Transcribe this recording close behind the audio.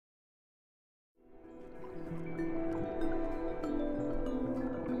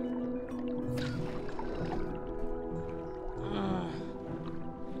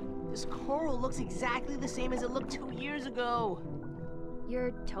looks exactly the same as it looked 2 years ago.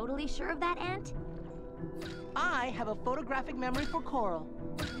 You're totally sure of that, Ant? I have a photographic memory for Coral.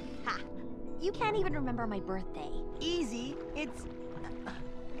 Ha! You can't even remember my birthday. Easy, it's...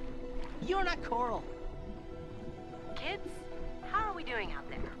 You're not Coral. Kids, how are we doing out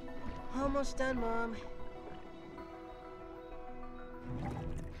there? Almost done, Mom.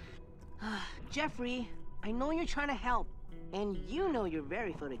 Jeffrey, I know you're trying to help, and you know you're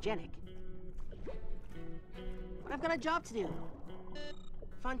very photogenic. But I've got a job to do.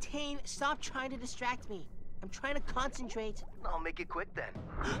 Fontaine, stop trying to distract me. I'm trying to concentrate. I'll make it quick then.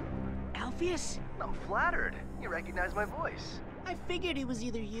 Alpheus? I'm flattered. You recognize my voice. I figured it was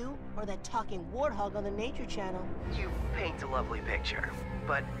either you or that talking warthog on the Nature Channel. You paint a lovely picture,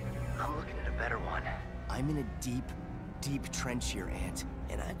 but I'm looking at a better one. I'm in a deep, deep trench here, Ant,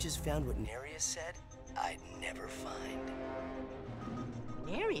 and I've just found what Nereus said I'd never find.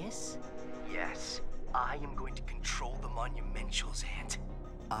 Nereus? Yes, I am going to control the monumentals, Ant.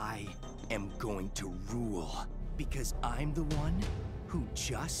 I am going to rule, because I'm the one who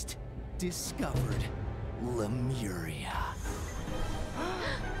just discovered Lemuria.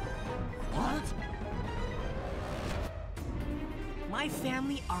 What? My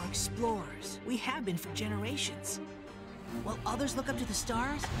family are explorers. We have been for generations. While others look up to the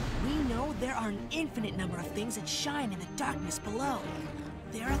stars, we know there are an infinite number of things that shine in the darkness below.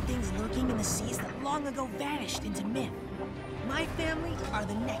 There are things lurking in the seas that long ago vanished into myth. My family are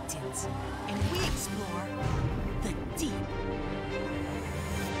the Nektons, and we explore the deep.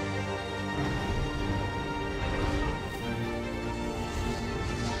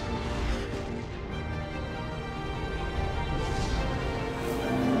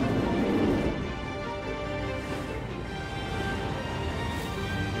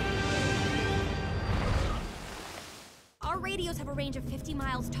 Our radios have a range of 50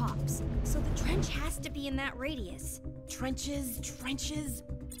 miles tops, so the trench has to be in that radius. Trenches.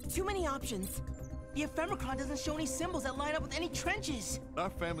 Too many options. The ephemera doesn't show any symbols that line up with any trenches. Our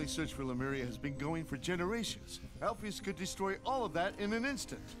family search for Lemuria has been going for generations. Alpheus could destroy all of that in an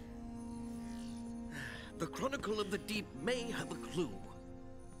instant. The Chronicle of the Deep may have a clue.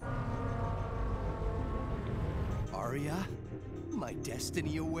 Arya, my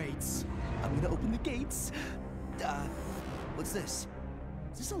destiny awaits. I'm gonna open the gates. What's this?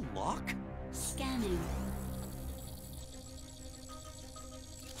 Is this a lock? Scanning.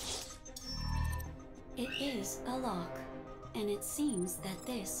 It is a lock, and it seems that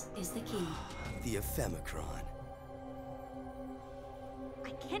this is the key. The ephemera.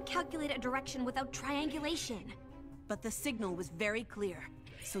 I can't calculate a direction without triangulation. But the signal was very clear,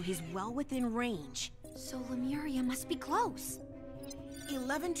 so he's well within range. So Lemuria must be close.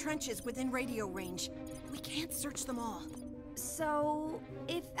 11 trenches within radio range. We can't search them all. So,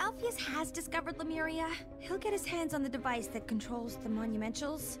 if Alpheus has discovered Lemuria, he'll get his hands on the device that controls the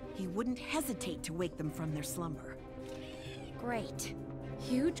monumentals. He wouldn't hesitate to wake them from their slumber. Great.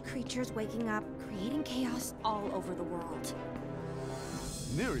 Huge creatures waking up, creating chaos all over the world.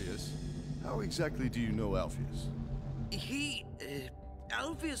 Nereus? How exactly do you know Alpheus?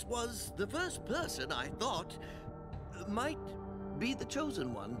 Alpheus was the first person I thought might be the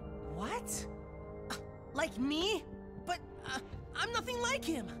chosen one. What? Like me? But I'm nothing like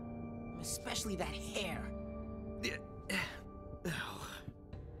him. Especially that hair.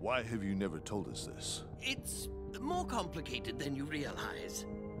 Why have you never told us this? It's more complicated than you realize.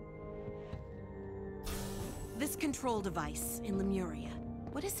 This control device in Lemuria,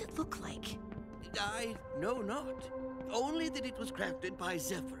 what does it look like? I know not. Only that it was crafted by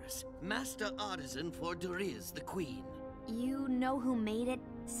Zephyrus, master artisan for Doriz, the queen. You know who made it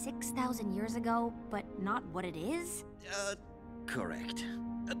 6,000 years ago, but not what it is? Correct.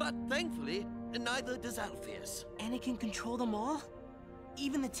 But thankfully, neither does Alpheus. And it can control them all?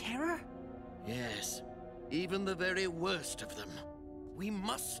 Even the Terror? Yes, even the very worst of them. We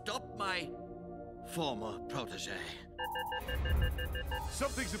must stop my former protege.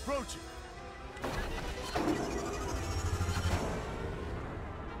 Something's approaching.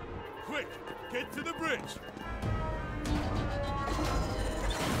 Quick, get to the bridge.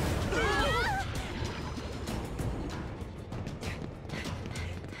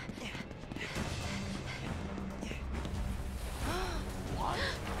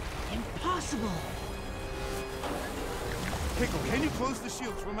 Impossible! Pickle, can you close the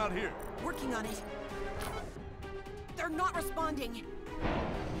shields from out here? Working on it. They're not responding.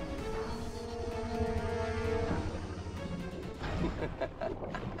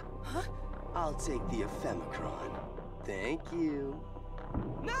 Huh? I'll take the ephemera. Thank you.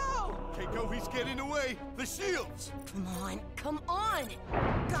 No! Keiko, he's getting away! The shields! Come on, come on!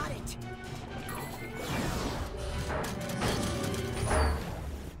 Got it!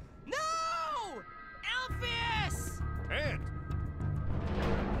 No! Alpheus! And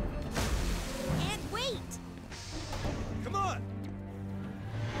And wait! come on!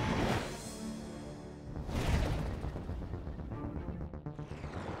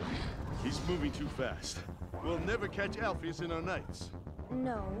 He's moving too fast. We'll never catch Alpheus in our nights.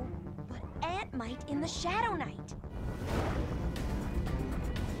 No, but Ant might in the Shadow Knight.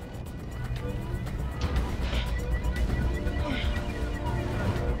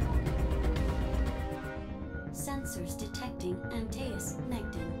 Sensors detecting Alpheus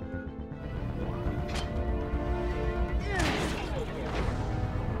Nekton.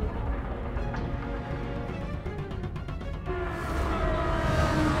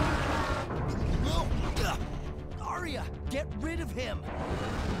 Arya, get rid of him!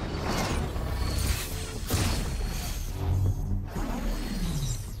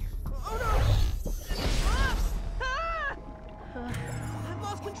 Oh no! I've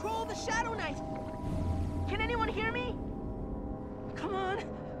lost control of the Shadow Knight! Can anyone hear me? Come on!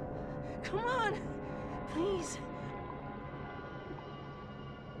 Come on! Please!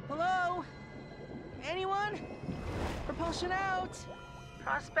 Hello? Anyone? Propulsion out!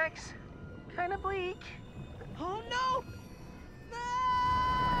 Prospects kinda bleak. Oh no!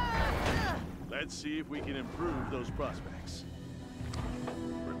 Ah! Let's see if we can improve those prospects.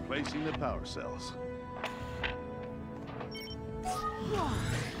 Replacing the power cells.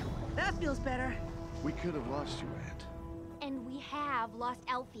 That feels better. We could have lost you, Ant. And we have lost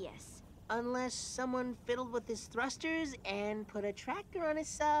Alpheus. Unless someone fiddled with his thrusters and put a tractor on his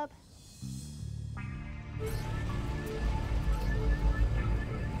sub.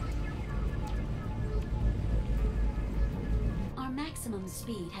 Our maximum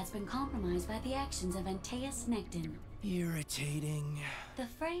speed has been compromised by the actions of Alpheus Nekton. Irritating. The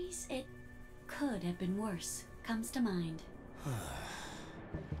phrase, "it could have been worse," comes to mind.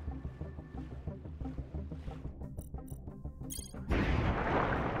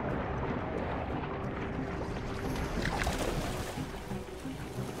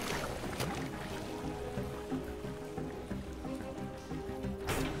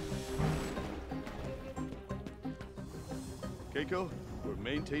 Keiko, we're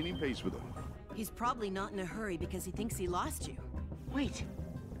maintaining pace with him. He's probably not in a hurry because he thinks he lost you. Wait,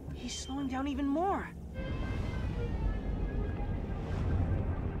 he's slowing down even more.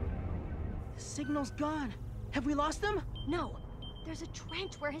 The signal's gone. Have we lost them? No, there's a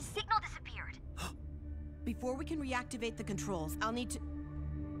trench where his signal disappeared. Before we can reactivate the controls, I'll need to...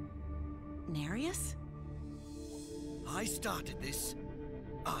 Nereus? I started this.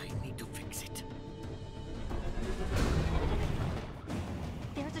 I need to fix it.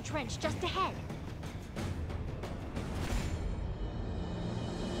 There's a trench just ahead.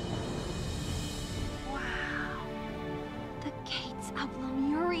 Wow. The gates of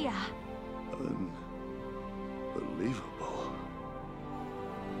Lemuria. Unbelievable.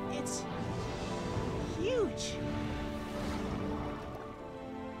 It's... huge.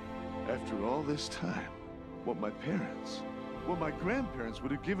 After all this time, what my parents, what my grandparents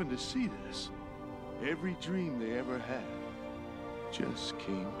would have given to see this, every dream they ever had, just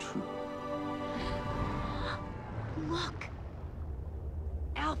came true. Look!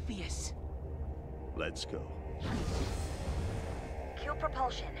 Alpheus. Let's go. Cue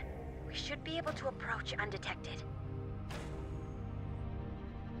propulsion. We should be able to approach undetected.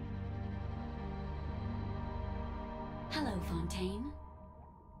 Hello, Fontaine.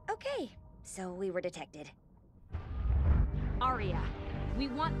 Okay, so we were detected. Aria, we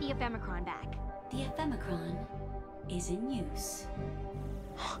want the ephemicron back. The ephemicron is in use.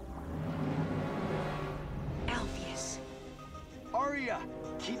 Alpheus. Arya,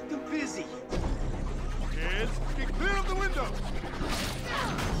 keep them busy. Kids, get clear of the window!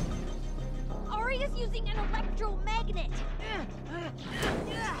 Aria's using an electromagnet!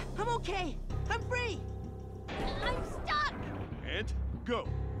 I'm okay. I'm free. I'm stuck! And go.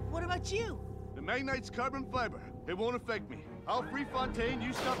 What about you? The Magnite's carbon fiber. It won't affect me. I'll free Fontaine,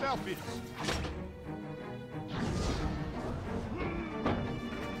 you stop Alpheus.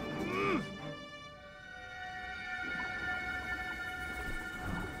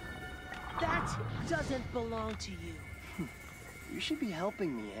 That doesn't belong to you. You should be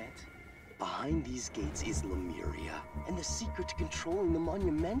helping me, Ant. Behind these gates is Lemuria, and the secret to controlling the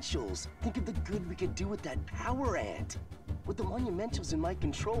Monumentals. Think of the good we could do with that power, Ant. With the Monumentals in my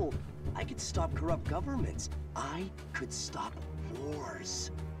control, I could stop corrupt governments. I could stop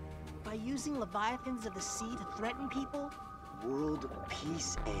wars. By using Leviathans of the Sea to threaten people, world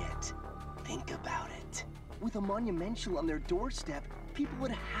peace, Ant. Think about it. With a monumental on their doorstep, people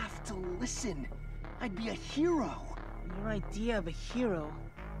would have to listen. I'd be a hero. Your idea of a hero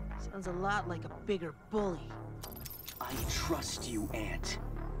sounds a lot like a bigger bully. I trust you, Ant.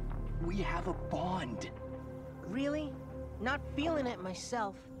 We have a bond. Really? Not feeling it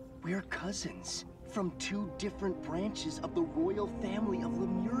myself. We're cousins from 2 different branches of the royal family of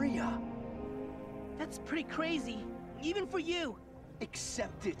Lemuria. That's pretty crazy, even for you.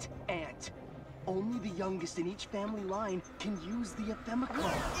 Accept it, Ant. Only the youngest in each family line can use the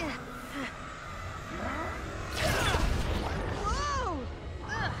ephemicron. Whoa!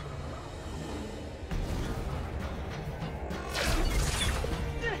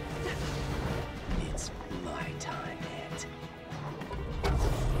 It's my time, Ant.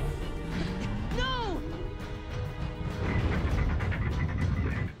 No!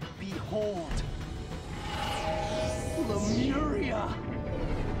 Behold! Lemuria!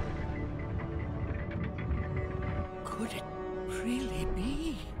 Could it really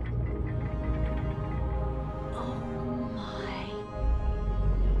be? Oh my.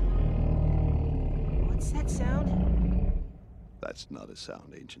 What's that sound? That's not a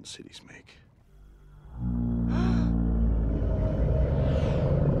sound ancient cities make.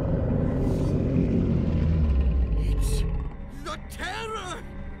 It's the Terror!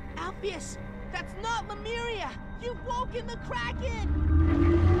 Alpheus, that's not Lemuria! You've woken the Kraken!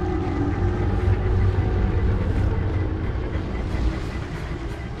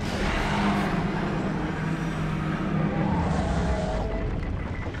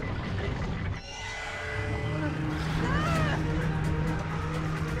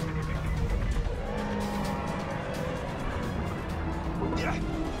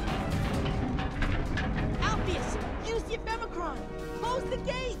 Alpheus, use the ephemicron! Close the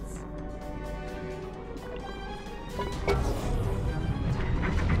gates!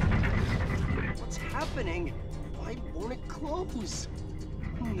 What's happening? Why won't it close?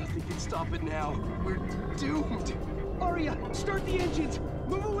 Nothing can stop it now. We're doomed. Arya, start the engines!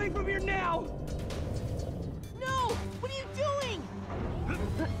 Move away from here now! No! What are you doing?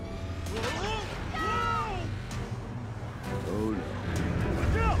 Oh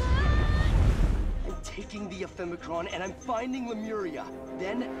no. I'm taking the ephemicron and I'm finding Lemuria.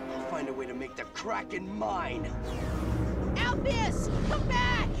 Then I'll find a way to make the Kraken mine. Alpheus, come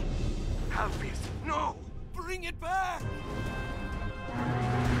back! Alpheus, no! Bring it back!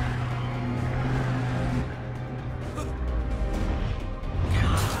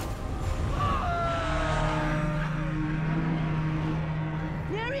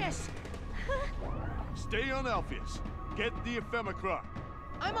 Nereus! Stay on Alpheus. Get the ephemicron.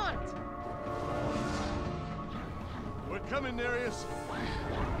 I'm on it! We're coming, Nereus.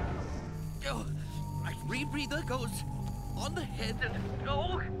 Oh, right rebreather goes on the head and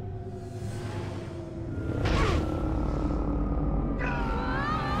oh.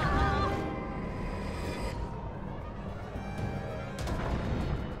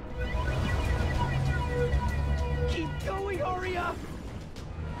 Keep going, Arya!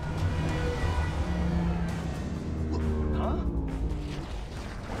 Huh?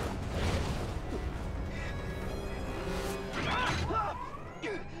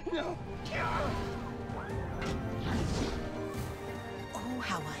 No! Oh,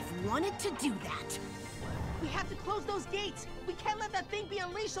 how I've wanted to do that! We have to close those gates! We can't let that thing be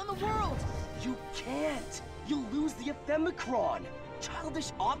unleashed on the world! You can't! You'll lose the ephemicron!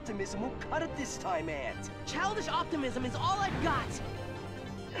 Childish optimism will cut it this time, Ant! Childish optimism is all I've got!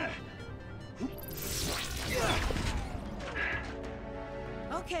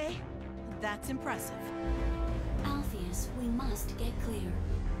 Okay, that's impressive. Alpheus, we must get clear.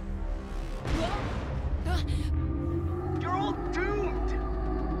 You're all doomed!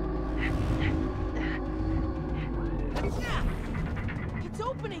 It's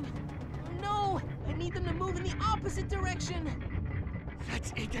opening! No! I need them to move in the opposite direction!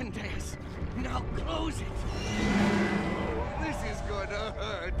 That's it, Andreas. Now close it. This is gonna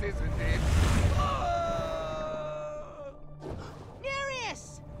hurt, isn't it?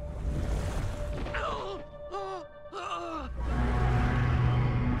 Nereus!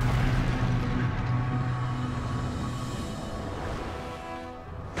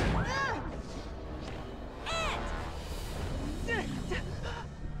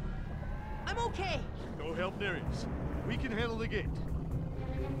 I'm okay! Go help Nereus. We can handle the gate.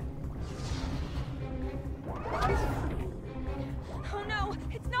 Oh no,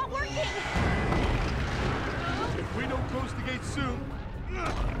 it's not working! If we don't close the gate soon,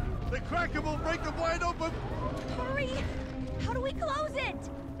 the Kraken will break them wide open. Hurry! How do we close it?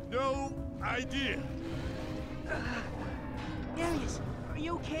 No idea. Darius, are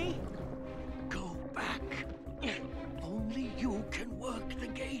you okay? Go back. Only you can work the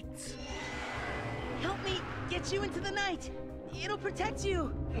gates. Help me get you into the night. It'll protect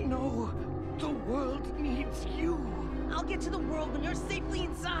you. No, the world needs you. I'll get to the world when you're safely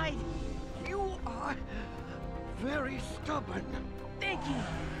inside. You are very stubborn. Thank you.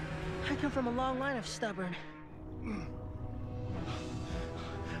 I come from a long line of stubborn.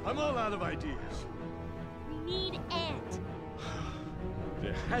 I'm all out of ideas. We need Ant.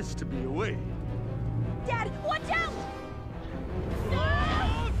 There has to be a way. Dad, watch out!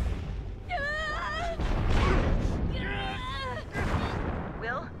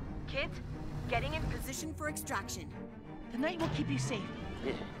 Will? Kids? Getting in Position for extraction. The night will keep you safe.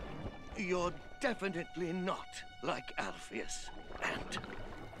 You're definitely not like Alpheus. And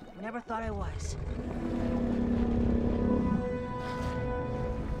Never thought I was.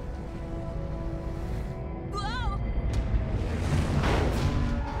 Whoa!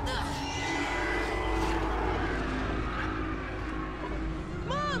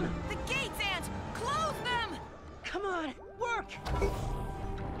 Mom! The gates, Ant! Close them! Come on, work!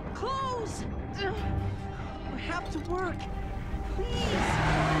 Close! We have to work. Please!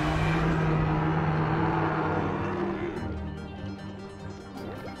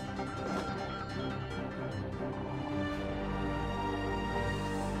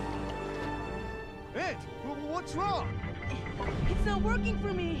 Ed, what's wrong? It's not working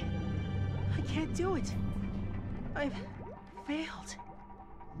for me. I can't do it. I've failed.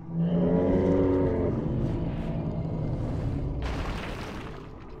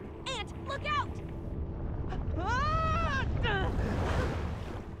 Ant, look out! Ah!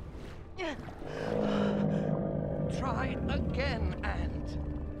 try again, Ant.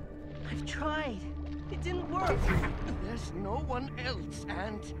 I've tried. It didn't work. There's no one else,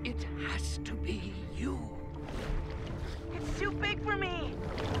 and it has to be you. It's too big for me.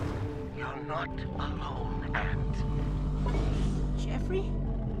 You're not alone, Ant. Jeffrey,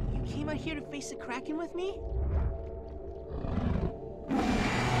 you came out here to face the Kraken with me?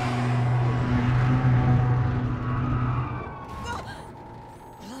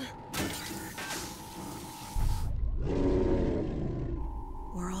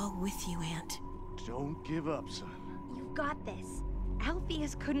 We're all with you, Ant. Don't give up, son. You've got this.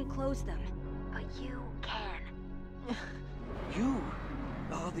 Alpheus couldn't close them. But you can. You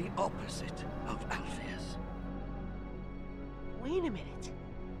are the opposite of Alpheus. Wait a minute.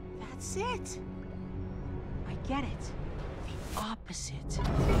 That's it. I get it. The opposite.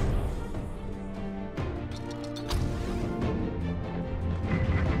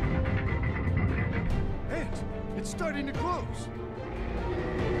 Ed, it's starting to close.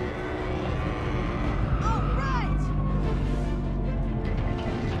 All right!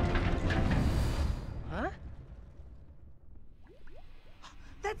 Huh?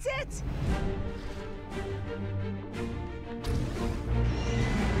 That's it!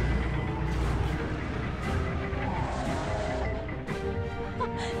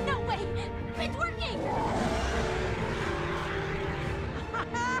 No way! It's working!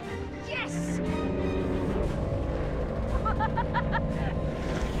 Yes!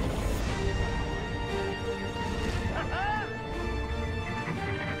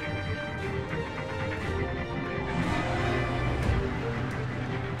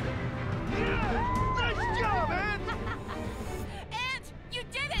 Nice job, Ed! Ant, you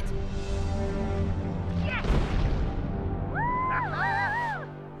did it! Yes!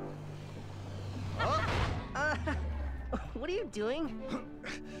 What are you doing?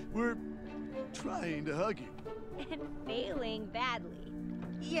 We're trying to hug you. And failing badly.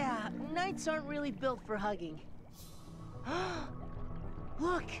 Yeah, knights aren't really built for hugging.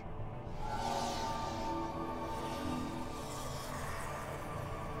 Look!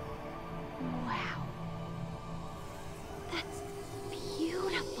 Wow. That's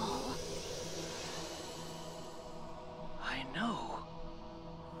beautiful. I know.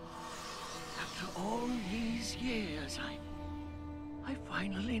 After all these years, I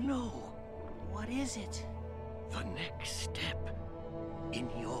finally know. What is it? The next step in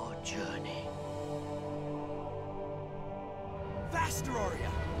your journey. Faster,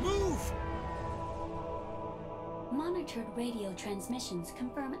 Arya! Move! Monitored radio transmissions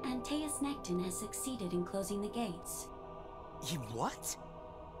confirm Alpheus Nekton has succeeded in closing the gates. You what?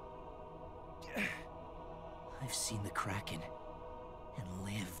 I've seen the Kraken and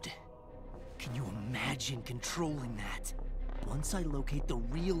lived. Can you imagine controlling that? Once I locate the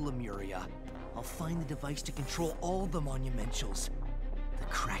real Lemuria, I'll find the device to control all the monumentals, the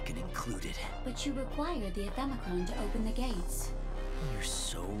Kraken included. But you require the Ephemicron to open the gates. You're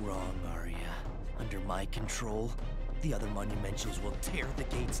so wrong, Arya. Under my control, the other monumentals will tear the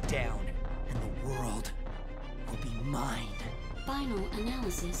gates down, and the world will be mine. Final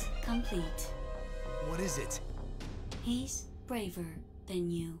analysis complete. What is it? He's braver than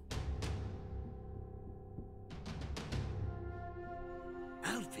you.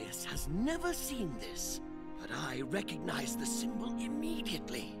 Alpheus has never seen this, but I recognize the symbol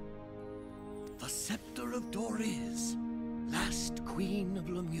immediately. The Scepter of Doriz, last queen of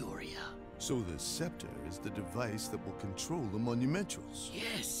Lemuria. So the scepter is the device that will control the monumentals.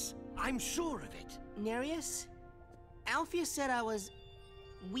 Yes, I'm sure of it. Nereus? Alpheus said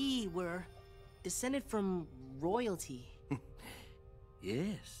we were descended from royalty.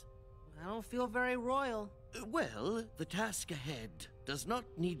 Yes. I don't feel very royal. Well, the task ahead does not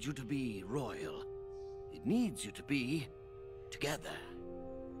need you to be royal. It needs you to be together.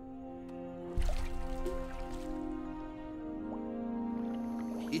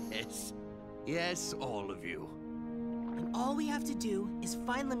 Yes. Yes, all of you. And all we have to do is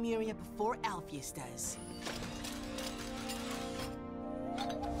find Lemuria before Alpheus does.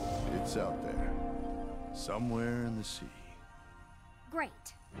 It's out there. Somewhere in the sea. Great.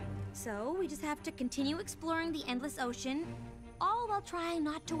 So we just have to continue exploring the endless ocean, all while trying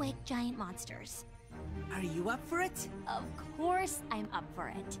not to wake giant monsters. Are you up for it? Of course I'm up for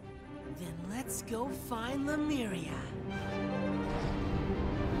it. Then let's go find Lemuria.